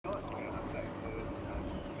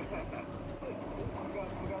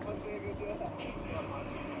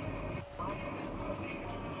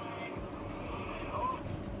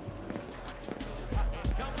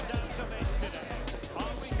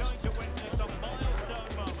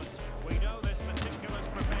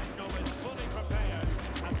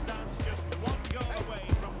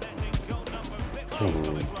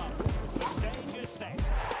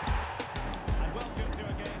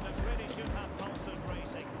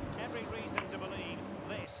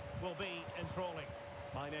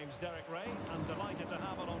Derek Ray, and delighted to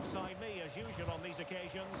have alongside me, as usual on these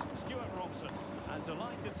occasions, Stuart Robson, and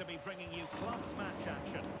delighted to be bringing you clubs match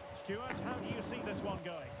action. Stuart, how do you see this one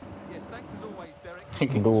going? Yes, thanks as always, Derek.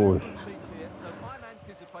 Goal. Teams here, so I'm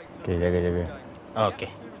anticipating a Okay, really jaga. good game. The Okay.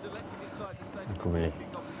 atmosphere is electric inside the stadium Aku before boleh.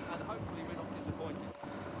 kick-off, and hopefully we're not disappointed.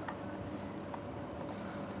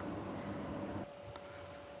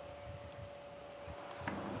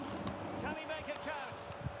 Can he make it count?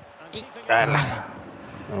 And keeping it Alah. alive.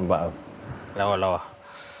 Nampak. Lawa.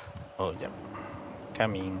 Oh, jap.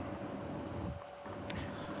 Coming.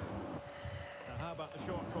 And how about the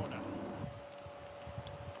short corner?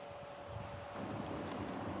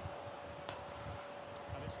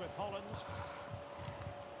 And it's with Holland.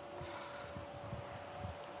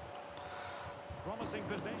 Promising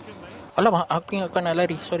possession this. Alamak, aku ingat kau nak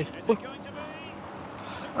lari. Sorry. Is Ui. it going to be?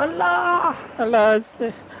 Alah. Alah.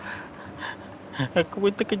 Aku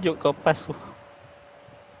pun terkejut kau pas tu.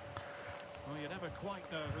 Well, you never quite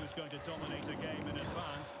know who's going to dominate a game in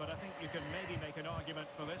advance, but I think you can maybe make an argument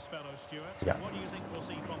for this fellow, Stuart. Yeah. What do you think we'll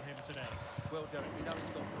see from him today? Well, Derek, we know he's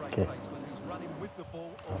got great Okay. pace, whether he's running with the ball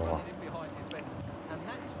or running in behind defenders, and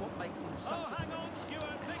that's what makes him such Oh, a hang on,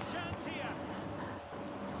 Stuart. Big chance here.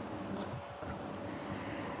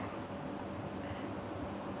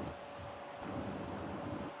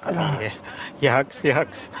 Alah. Yaks. A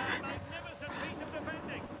magnificent piece of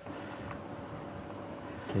defending.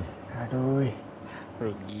 Okay. Aduh.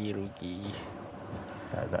 Rugi.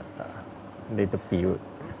 Tak. Dia tepi kot.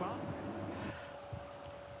 Rupa.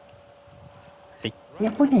 Ni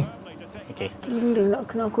apa ni? Firmly to take Okay. back Gila nak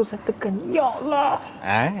kena aku tekan. Ya Allah.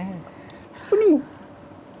 Apa ni?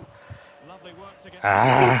 Lovely work to get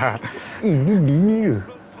Ini dia.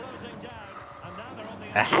 closing down, and now they're on the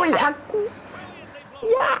Oi, aku. brilliantly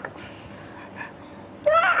blown.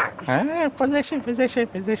 Possession.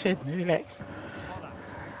 Relax.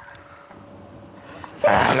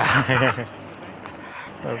 Alah.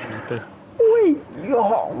 Oh, betul. Oi, ya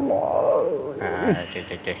Allah.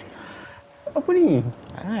 Okay. Apa ni?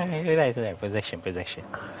 Relax. Possession. Apa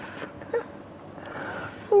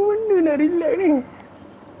benda nak relax ni?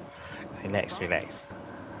 Relax.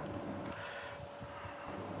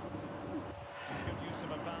 Good use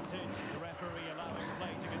of advantage. The referee allowing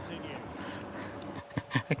play to continue.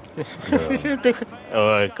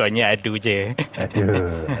 Oh, kau ni adu je.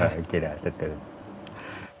 Aduh. Okay dah, settle.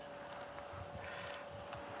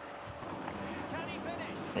 Can he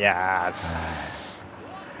finish? Yes.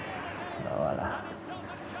 Bawa lah. And it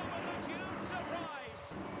doesn't come as a huge surprise.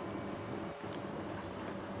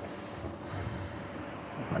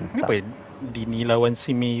 Kenapa Dini lawan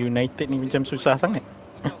Simi United ni macam susah sangat?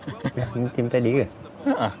 Ini tim tadi ke?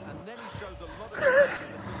 Ha. and then he shows a lot of ability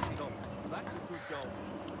to finish it off. That's a good goal.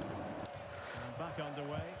 And back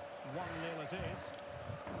underway. 1-0 it is.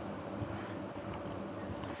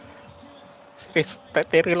 Serius, tak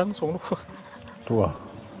terror langsung tu. Tu lah.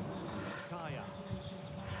 Kaya.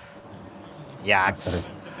 Yaks.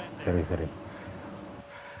 Sorry.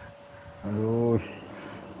 Aduh.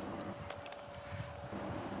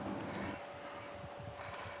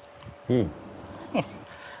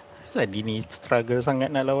 Kenapa Dini struggle sangat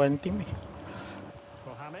nak lawan tim ni?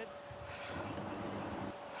 Mohamed.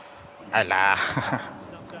 Alah.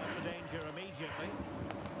 Snuffed out the danger immediately.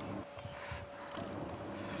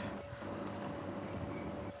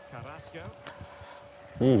 Carrasco.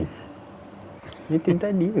 Ni tim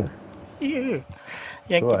tadi ke? Ya.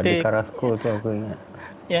 Yang Tu ada kita Carrasco tu aku ingat.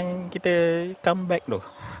 yang kita comeback tu.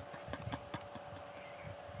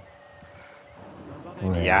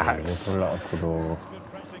 Weh, Yaks. dia tolak aku tu. Good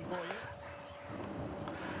pressing for you.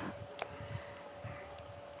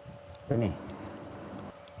 Apa ni?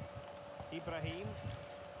 Ibrahim.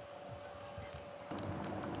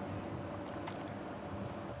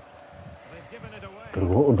 They've given it away.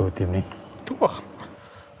 Teruk tu tim ni. Tu lah.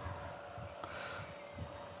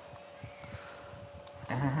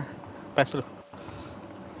 Pas dulu.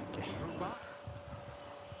 Okay. Rupa.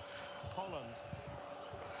 Holland.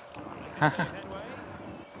 Ha. Headway.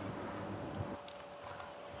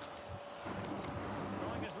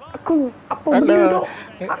 Trying his luck. Apa benda tu?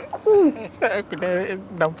 Aku dah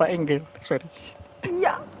nampak angle. Sorry.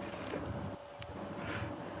 Ya.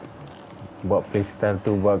 Buat playstyle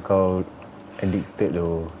tu buat kau addicted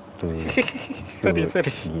tu. Sorry.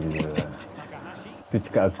 Gila. Takahashi. Tu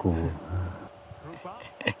cakap aku. Rupa.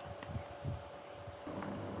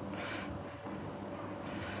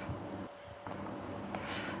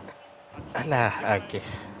 Alah, okay.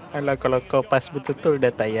 Alah, kalau kau pas betul-betul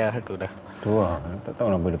dah tak payah tu dah. Tu lah. Tak tahu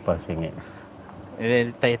kenapa lepas ingat.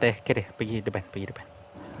 Tak payah. Kira, pergi depan.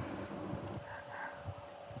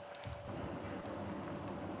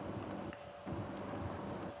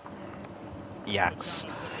 Yaks.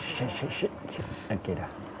 Shit. Okey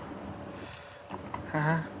dah.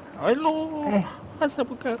 Ha. Hello. Asal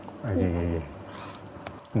buka aku? Okey.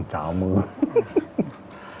 Sama.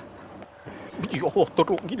 Yo,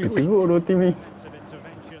 teruk gila. Teruk dua tim ni.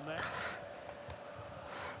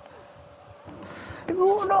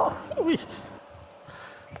 Teruk dah. Ui.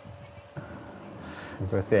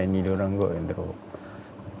 Pasal ni diorang kot yang teruk.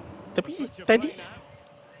 Tapi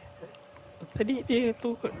tadi dia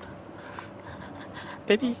tu kot.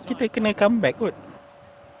 Tadi kita kena comeback kot.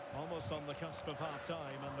 Almost on the cusp of half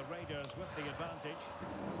time and the Raiders with the advantage.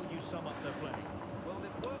 How would you sum up their play? Well,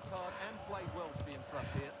 they've worked hard and played well to be in front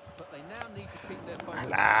here, but they now need to keep their focus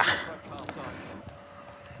Alah. as they approach half time.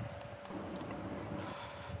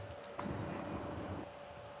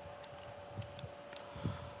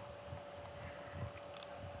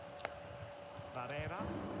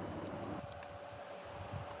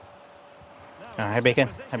 Habiskan.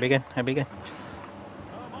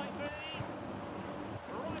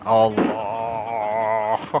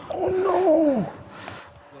 Allah. Oh no.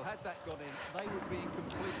 Well, had that gone in, they would be in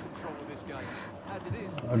complete control of this game. As it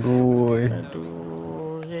is,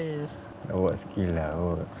 Aduh. Yes. Awak skill lah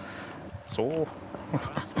kot. So,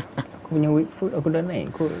 Aku punya weak foot aku dah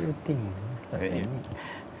naik kot rating.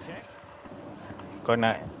 kau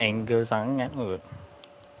nak angle sangat kot.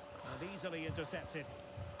 And easily intercepted.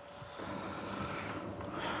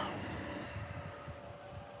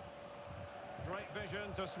 Great vision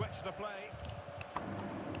to switch the play.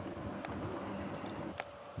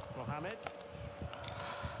 Mohamed.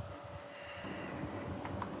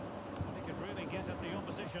 He could really get at the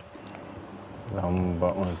opposition.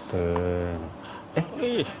 Lambat motor.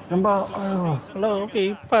 Nampak. Aduh. Lah,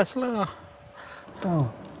 okey, pas lah. Tahu.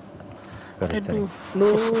 Aduh.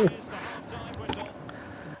 Loh. Here's the half-time whistle.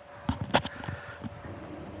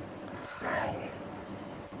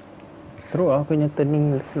 Teruk lah aku punya turning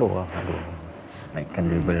slow lah. Aduh. Naikkan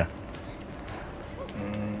dribble lah.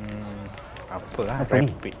 Apa lah, Apa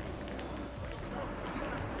ni? rapid.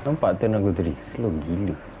 Nampak turn aku tadi. Slow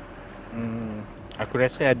gila. Aku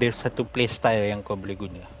rasa ada satu playstyle yang kau boleh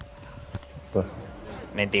guna. Apa?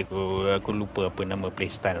 Nanti aku lupa apa nama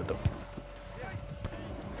playstyle tu.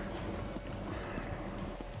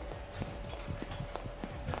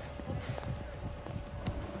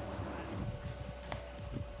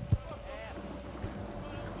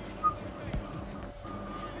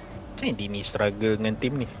 Macam ni struggle dengan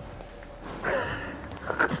tim ni.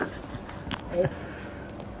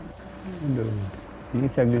 Aduh. Ini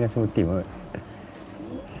struggle dengan semua tim kot.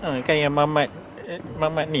 Kan yang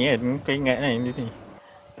Mamat ni kan, kau ingat kan dia ni.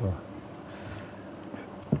 Tuh.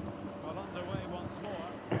 Well, underway once more,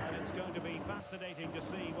 and it's going to be fascinating to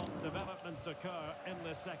see what developments occur in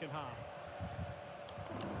the second half.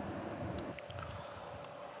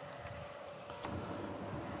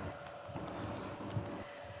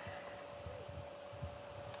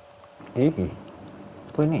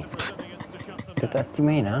 Apa ni? Brazilians to shut them Kita down. tak team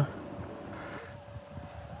main lah.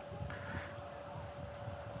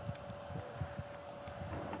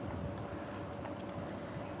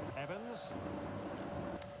 Evans.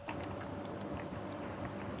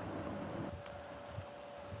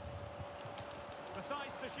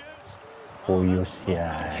 Decides to shoot. Puyo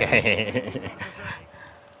sial.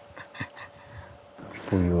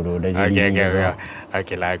 Puyo tu dah jadi Okay, ni dah.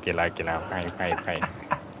 okay lah. Fine.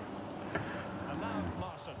 And now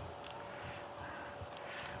Larson.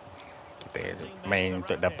 Kita main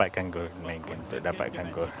untuk dapatkan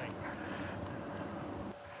gol.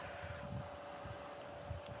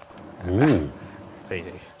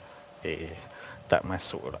 Sorry. Tak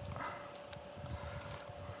masuk lah.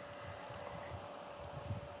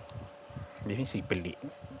 Dia ni si pelik.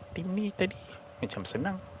 Tim ni tadi macam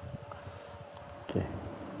senang. Okay.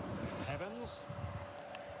 Evans.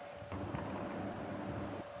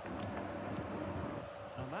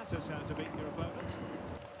 And that is how to beat your opponent.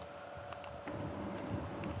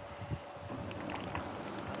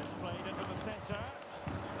 And it's played into the centre.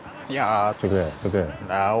 Ya, Suka.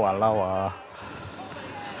 lawa.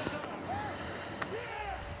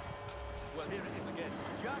 well, here it is again.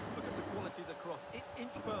 Just look at the quality of the cross. It's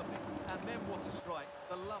inch perfect. And then what a strike.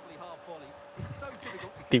 The lovely half volley. It's so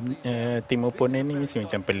difficult to keep these down. Tim opponent ni mesti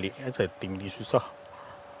macam pelik. Asal tim dia susah.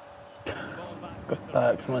 Ball back with the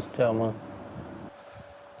Ketat Raiders. semacam lah.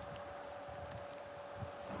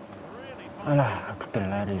 Really Alah, fine piece of aku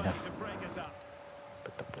terlari defending dah. play to break us up.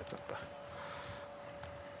 Betul.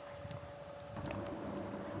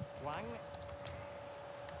 Wang.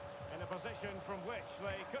 In a position from which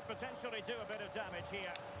they could potentially do a bit of damage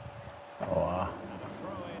here. Wah. And a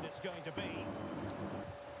throw in it's going to be.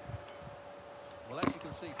 Well, as you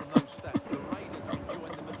can see from those stats, the Raiders are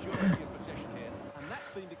enjoying the majority of possession here, and that's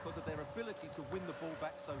been because of their ability to win the ball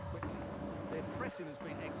back so quickly. Their pressing has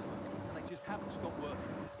been excellent, and they just haven't stopped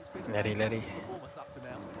working. It's been a fantastic performance up to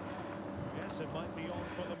now. Yes, it might be on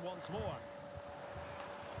for them once more.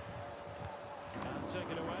 And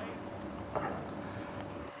take it away.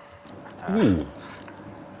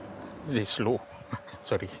 They slow.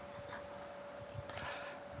 Sorry.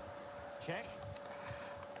 Check.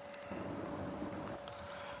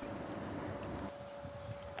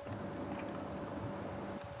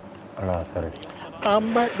 Alah, sorry.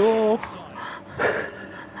 Lambat doh.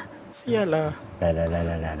 Sialah.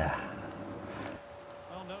 Dah.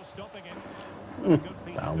 Well, no stopping it. Good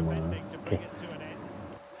piece of Sama. defending to bring it to an end.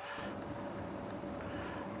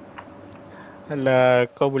 Alah,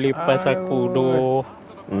 kau boleh pas aku doh.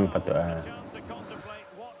 Patut A lah. chance to contemplate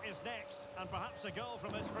what is next, and perhaps a goal from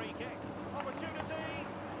this free kick. Opportunity.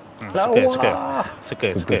 Suka.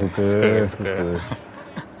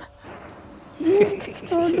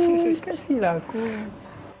 Aduh, kasihlah aku.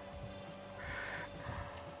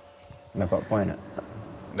 Dapat point tak?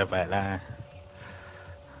 Dapat lah.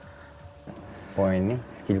 Point ni,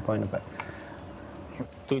 skill point dapat.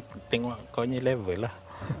 Tu tengok kau punya level lah.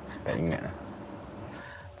 Tak ingat lah.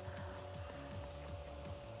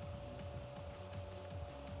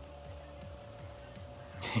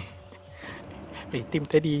 Tim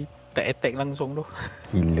tadi tak attack langsung tu.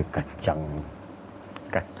 Gila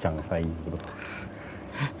kacang saya bro.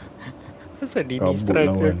 Asal Dini Kabut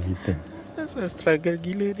struggle. lawan kita. Asal struggle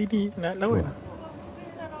gila Dini nak lawan.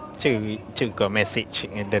 Kau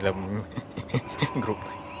message dalam group.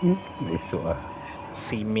 Besok lah.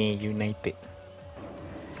 Sime United.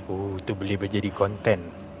 Oh, tu boleh menjadi content.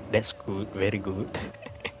 That's good, very good.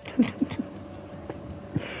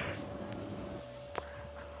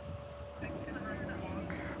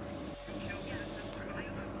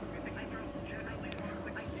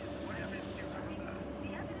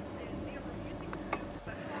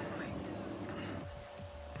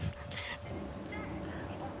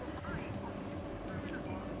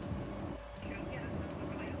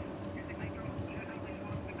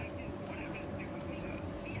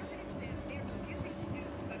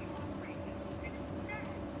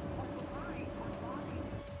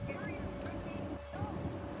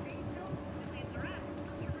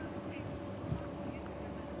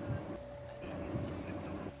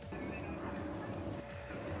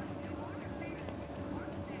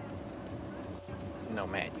 No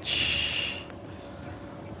match.